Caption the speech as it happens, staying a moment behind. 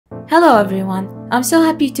Hello everyone! I'm so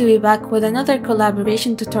happy to be back with another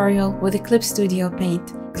collaboration tutorial with Clip Studio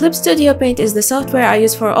Paint. Clip Studio Paint is the software I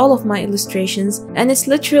use for all of my illustrations, and it's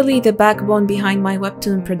literally the backbone behind my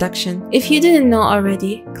webtoon production. If you didn't know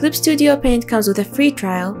already, Clip Studio Paint comes with a free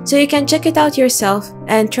trial, so you can check it out yourself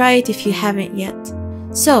and try it if you haven't yet.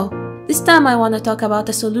 So, this time I want to talk about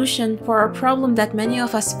a solution for a problem that many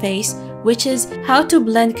of us face, which is how to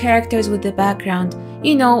blend characters with the background.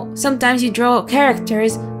 You know, sometimes you draw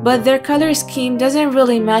characters, but their color scheme doesn't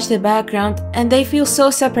really match the background and they feel so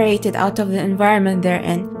separated out of the environment they're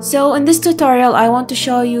in. So in this tutorial, I want to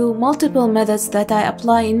show you multiple methods that I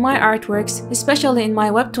apply in my artworks, especially in my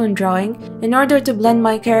webtoon drawing, in order to blend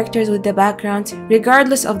my characters with the background,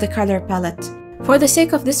 regardless of the color palette. For the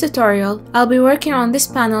sake of this tutorial, I'll be working on this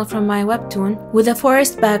panel from my webtoon with a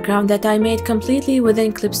forest background that I made completely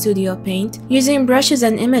within Clip Studio Paint using brushes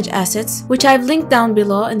and image assets, which I've linked down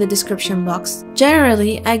below in the description box.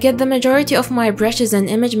 Generally, I get the majority of my brushes and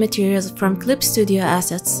image materials from Clip Studio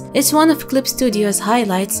Assets. It's one of Clip Studio's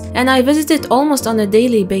highlights, and I visit it almost on a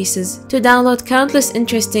daily basis to download countless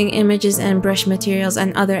interesting images and brush materials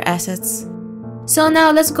and other assets. So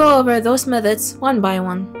now let's go over those methods one by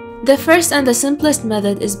one. The first and the simplest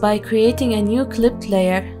method is by creating a new clipped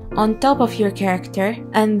layer on top of your character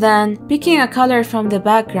and then picking a color from the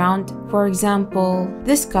background, for example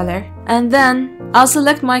this color, and then I'll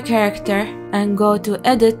select my character and go to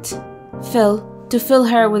Edit, Fill to fill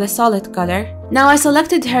her with a solid color. Now I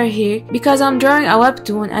selected her here because I'm drawing a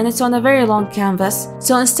webtoon and it's on a very long canvas,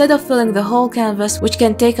 so instead of filling the whole canvas, which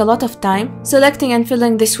can take a lot of time, selecting and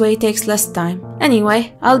filling this way takes less time.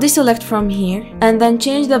 Anyway, I'll deselect from here and then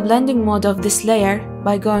change the blending mode of this layer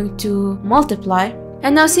by going to Multiply.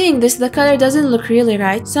 And now seeing this, the color doesn't look really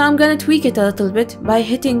right, so I'm gonna tweak it a little bit by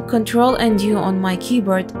hitting Ctrl and U on my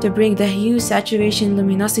keyboard to bring the Hue, Saturation,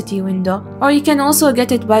 Luminosity window. Or you can also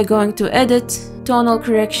get it by going to Edit, Tonal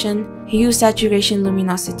Correction, Hue, Saturation,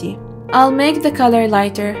 Luminosity. I'll make the color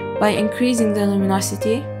lighter by increasing the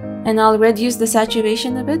luminosity, and I'll reduce the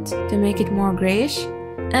saturation a bit to make it more grayish.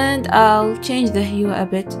 And I'll change the hue a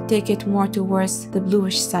bit, take it more towards the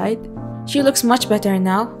bluish side. She looks much better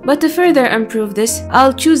now, but to further improve this,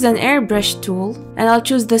 I'll choose an airbrush tool and I'll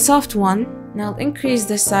choose the soft one and I'll increase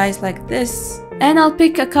the size like this, and I'll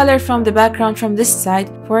pick a color from the background from this side,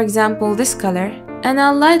 for example this color, and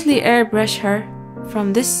I'll lightly airbrush her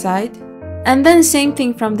from this side, and then same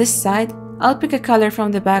thing from this side. I'll pick a color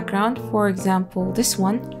from the background, for example this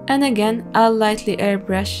one, and again I'll lightly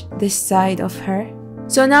airbrush this side of her.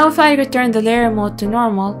 So now if I return the layer mode to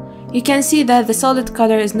normal, you can see that the solid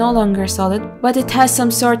color is no longer solid, but it has some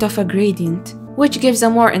sort of a gradient, which gives a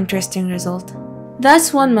more interesting result.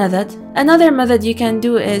 That's one method. Another method you can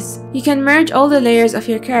do is, you can merge all the layers of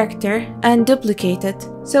your character and duplicate it.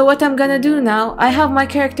 So what I'm gonna do now, I have my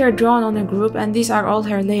character drawn on a group and these are all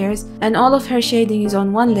her layers and all of her shading is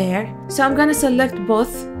on one layer. So I'm gonna select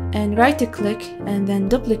both and right-click and then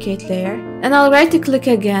duplicate layer, and I'll right-click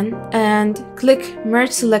again and click merge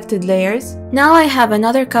selected layers. Now I have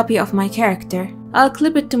another copy of my character. I'll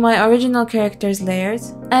clip it to my original character's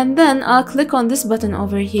layers, and then I'll click on this button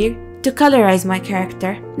over here to colorize my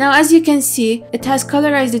character. Now as you can see, it has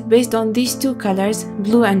colorized it based on these two colors,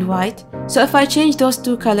 blue and white. So if I change those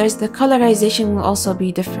two colors, the colorization will also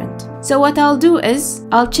be different. So what I'll do is,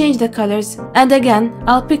 I'll change the colors, and again,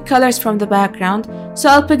 I'll pick colors from the background. So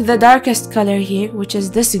I'll pick the darkest color here, which is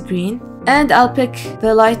this green, and I'll pick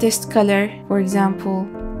the lightest color, for example,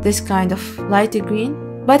 this kind of light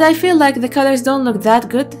green. But I feel like the colors don't look that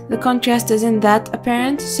good, the contrast isn't that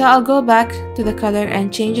apparent, so I'll go back to the color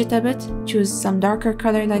and change it a bit, choose some darker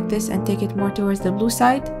color like this and take it more towards the blue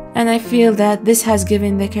side. And I feel that this has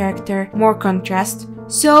given the character more contrast.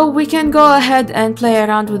 So we can go ahead and play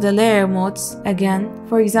around with the layer modes again.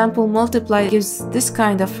 For example, Multiply gives this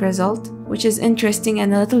kind of result, which is interesting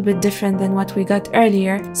and a little bit different than what we got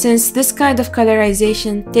earlier, since this kind of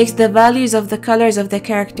colorization takes the values of the colors of the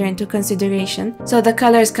character into consideration, so the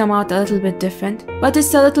colors come out a little bit different, but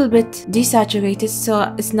it's a little bit desaturated,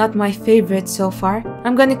 so it's not my favorite so far.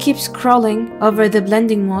 I'm gonna keep scrolling over the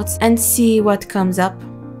blending modes and see what comes up.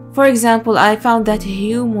 For example, I found that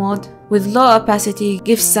hue mode with low opacity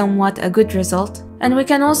gives somewhat a good result. And we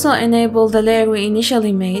can also enable the layer we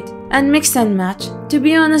initially made and mix and match. To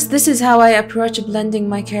be honest, this is how I approach blending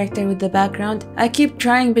my character with the background. I keep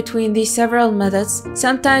trying between these several methods.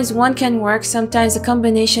 Sometimes one can work, sometimes a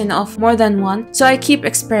combination of more than one, so I keep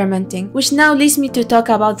experimenting. Which now leads me to talk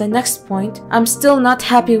about the next point. I'm still not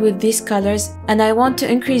happy with these colors and I want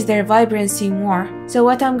to increase their vibrancy more. So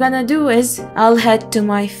what I'm gonna do is, I'll head to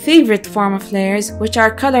my favorite form of layers, which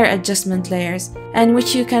are color adjustment layers, and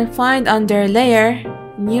which you can find under Layer,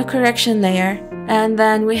 new correction layer, and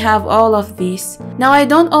then we have all of these. Now I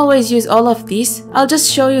don't always use all of these, I'll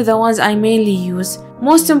just show you the ones I mainly use.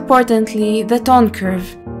 Most importantly, the tone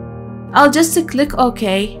curve. I'll just click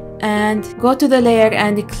OK and go to the layer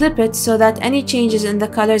and clip it so that any changes in the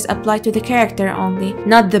colors apply to the character only,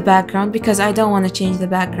 not the background, because I don't want to change the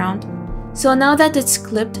background. So now that it's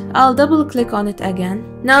clipped, I'll double click on it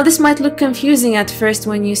again. Now this might look confusing at first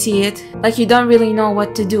when you see it, like you don't really know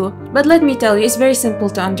what to do, but let me tell you, it's very simple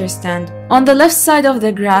to understand. On the left side of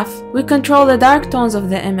the graph, we control the dark tones of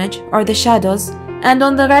the image, or the shadows, and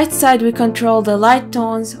on the right side we control the light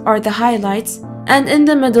tones, or the highlights, and in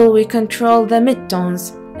the middle we control the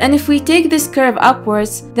midtones. And if we take this curve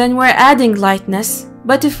upwards, then we're adding lightness.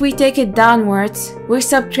 But if we take it downwards, we're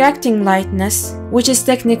subtracting lightness, which is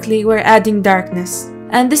technically we're adding darkness.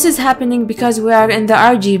 And this is happening because we are in the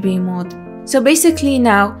RGB mode. So basically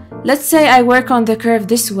now, let's say I work on the curve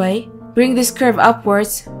this way, bring this curve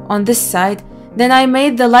upwards on this side, then I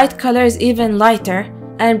made the light colors even lighter,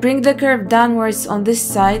 and bring the curve downwards on this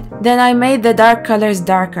side, then I made the dark colors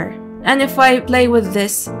darker. And if I play with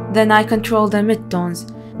this, then I control the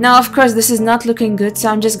midtones. Now of course this is not looking good, so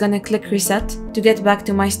I'm just gonna click reset to get back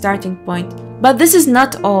to my starting point. But this is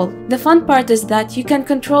not all. The fun part is that you can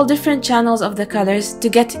control different channels of the colors to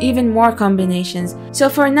get even more combinations. So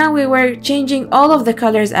for now we were changing all of the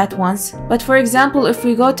colors at once, but for example if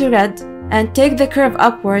we go to red and take the curve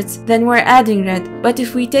upwards, then we're adding red. But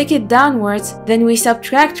if we take it downwards, then we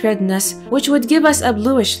subtract redness, which would give us a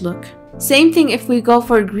bluish look. Same thing if we go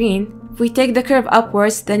for green. If we take the curve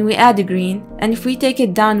upwards, then we add green, and if we take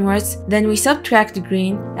it downwards, then we subtract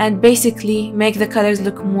green and basically make the colors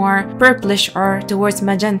look more purplish or towards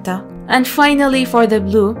magenta. And finally for the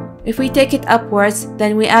blue, if we take it upwards,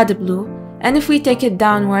 then we add blue, and if we take it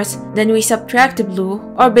downwards, then we subtract blue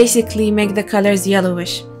or basically make the colors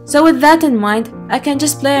yellowish. So with that in mind, I can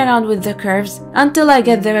just play around with the curves until I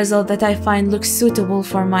get the result that I find looks suitable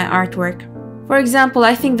for my artwork. For example,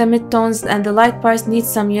 I think the midtones and the light parts need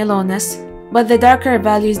some yellowness, but the darker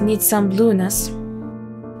values need some blueness.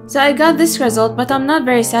 So I got this result, but I'm not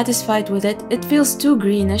very satisfied with it. It feels too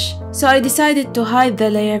greenish, so I decided to hide the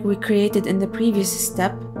layer we created in the previous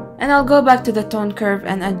step, and I'll go back to the tone curve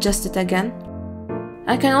and adjust it again.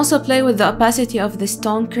 I can also play with the opacity of this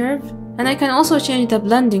tone curve, and I can also change the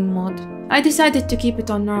blending mode. I decided to keep it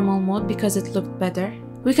on normal mode because it looked better.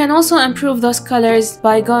 We can also improve those colors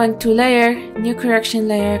by going to Layer, New Correction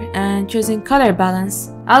Layer, and choosing Color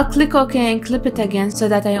Balance. I'll click OK and clip it again so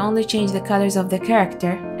that I only change the colors of the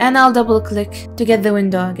character, and I'll double click to get the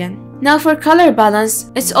window again. Now for color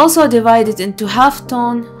balance, it's also divided into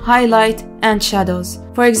halftone, highlight, and shadows.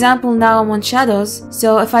 For example, now I'm on shadows,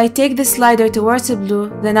 so if I take the slider towards the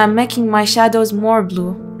blue, then I'm making my shadows more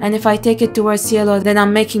blue. And if I take it towards yellow, then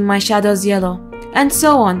I'm making my shadows yellow. And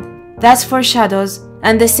so on. That's for shadows.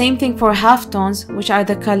 And the same thing for halftones, which are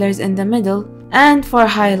the colors in the middle, and for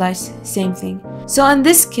highlights, same thing. So in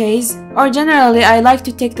this case, or generally, I like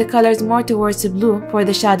to take the colors more towards the blue for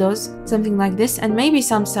the shadows, something like this, and maybe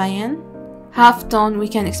some cyan. Halftone, we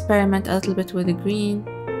can experiment a little bit with the green,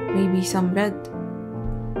 maybe some red.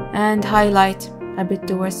 And highlight, a bit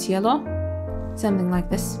towards yellow, something like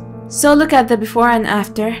this. So look at the before and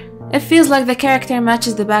after. It feels like the character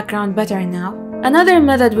matches the background better now. Another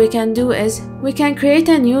method we can do is, we can create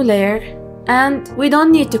a new layer, and we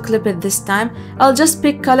don't need to clip it this time. I'll just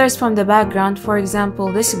pick colors from the background, for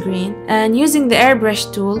example this green, and using the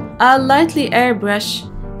airbrush tool, I'll lightly airbrush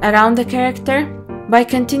around the character by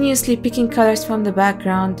continuously picking colors from the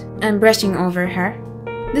background and brushing over her.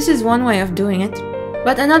 This is one way of doing it.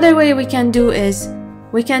 But another way we can do is,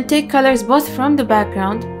 we can take colors both from the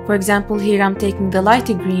background. For example, here I'm taking the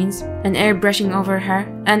lighter greens and airbrushing over her,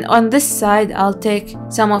 and on this side I'll take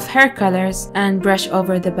some of her colors and brush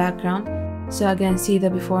over the background. So again, see the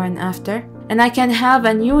before and after. And I can have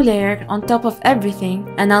a new layer on top of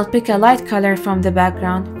everything, and I'll pick a light color from the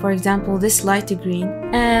background, for example this lighter green,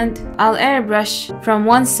 and I'll airbrush from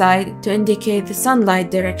one side to indicate the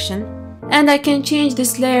sunlight direction. And I can change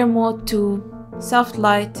this layer mode to soft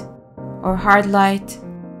light, or hard light,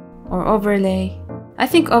 or overlay. I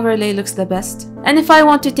think overlay looks the best. And if I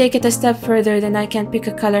want to take it a step further, then I can pick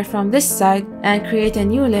a color from this side and create a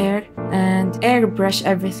new layer and airbrush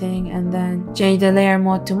everything, and then change the layer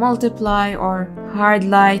mode to multiply or hard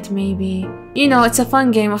light maybe. You know, it's a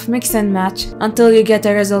fun game of mix and match until you get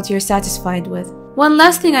a result you're satisfied with. One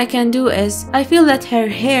last thing I can do is, I feel that her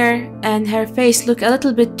hair and her face look a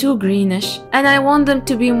little bit too greenish, and I want them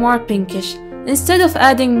to be more pinkish. Instead of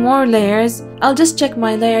adding more layers, I'll just check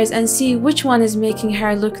my layers and see which one is making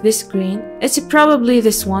her look this green. It's probably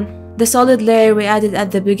this one, the solid layer we added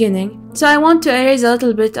at the beginning. So I want to erase a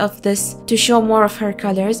little bit of this to show more of her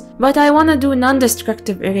colors, but I want to do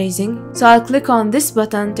non-destructive erasing. So I'll click on this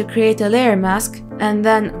button to create a layer mask, and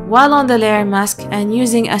then while on the layer mask and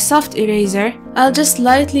using a soft eraser, I'll just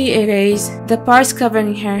lightly erase the parts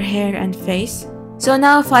covering her hair and face. So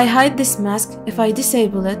now if I hide this mask, if I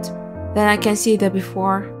disable it, then I can see the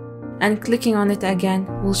before, and clicking on it again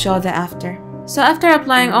will show the after. So after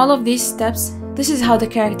applying all of these steps, this is how the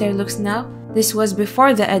character looks now. This was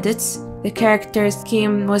before the edits. The character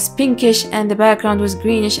scheme was pinkish and the background was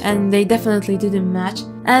greenish, and they definitely didn't match.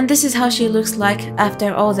 And this is how she looks like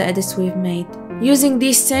after all the edits we've made. Using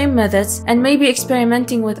these same methods and maybe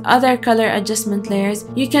experimenting with other color adjustment layers,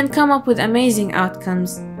 you can come up with amazing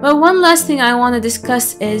outcomes. But one last thing I want to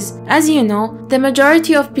discuss is, as you know, the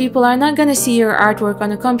majority of people are not gonna see your artwork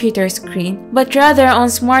on a computer screen, but rather on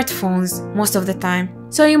smartphones most of the time.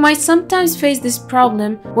 So you might sometimes face this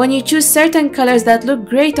problem when you choose certain colors that look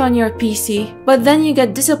great on your PC, but then you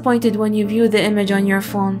get disappointed when you view the image on your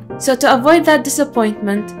phone. So to avoid that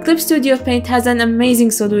disappointment, Clip Studio Paint has an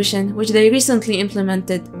amazing solution which they recently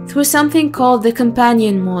implemented through something called the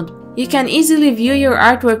companion mode. You can easily view your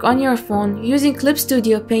artwork on your phone using Clip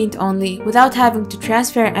Studio Paint only without having to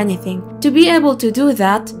transfer anything. To be able to do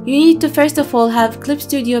that, you need to first of all have Clip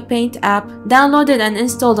Studio Paint app downloaded and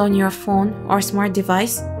installed on your phone or smart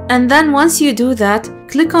device. And then once you do that,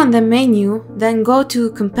 click on the menu, then go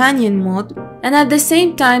to companion mode, and at the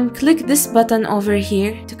same time click this button over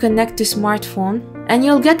here to connect to smartphone, and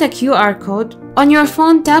you'll get a QR code. On your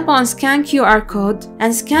phone, tap on scan QR code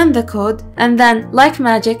and scan the code, and then, like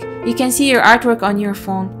magic, you can see your artwork on your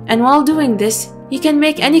phone. And while doing this, you can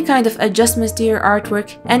make any kind of adjustments to your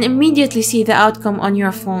artwork and immediately see the outcome on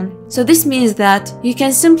your phone. So this means that you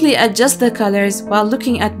can simply adjust the colors while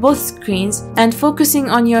looking at both screens and focusing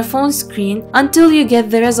on your phone screen until you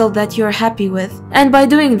get the result that you're happy with. And by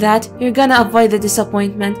doing that, you're gonna avoid the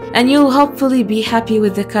disappointment and you'll hopefully be happy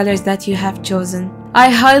with the colors that you have chosen. I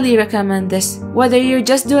highly recommend this. Whether you're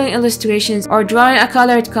just doing illustrations or drawing a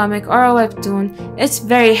colored comic or a webtoon, it's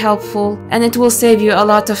very helpful and it will save you a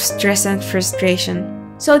lot of stress and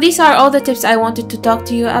frustration. So these are all the tips I wanted to talk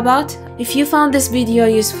to you about. If you found this video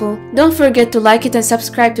useful, don't forget to like it and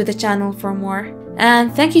subscribe to the channel for more.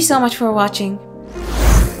 And thank you so much for watching.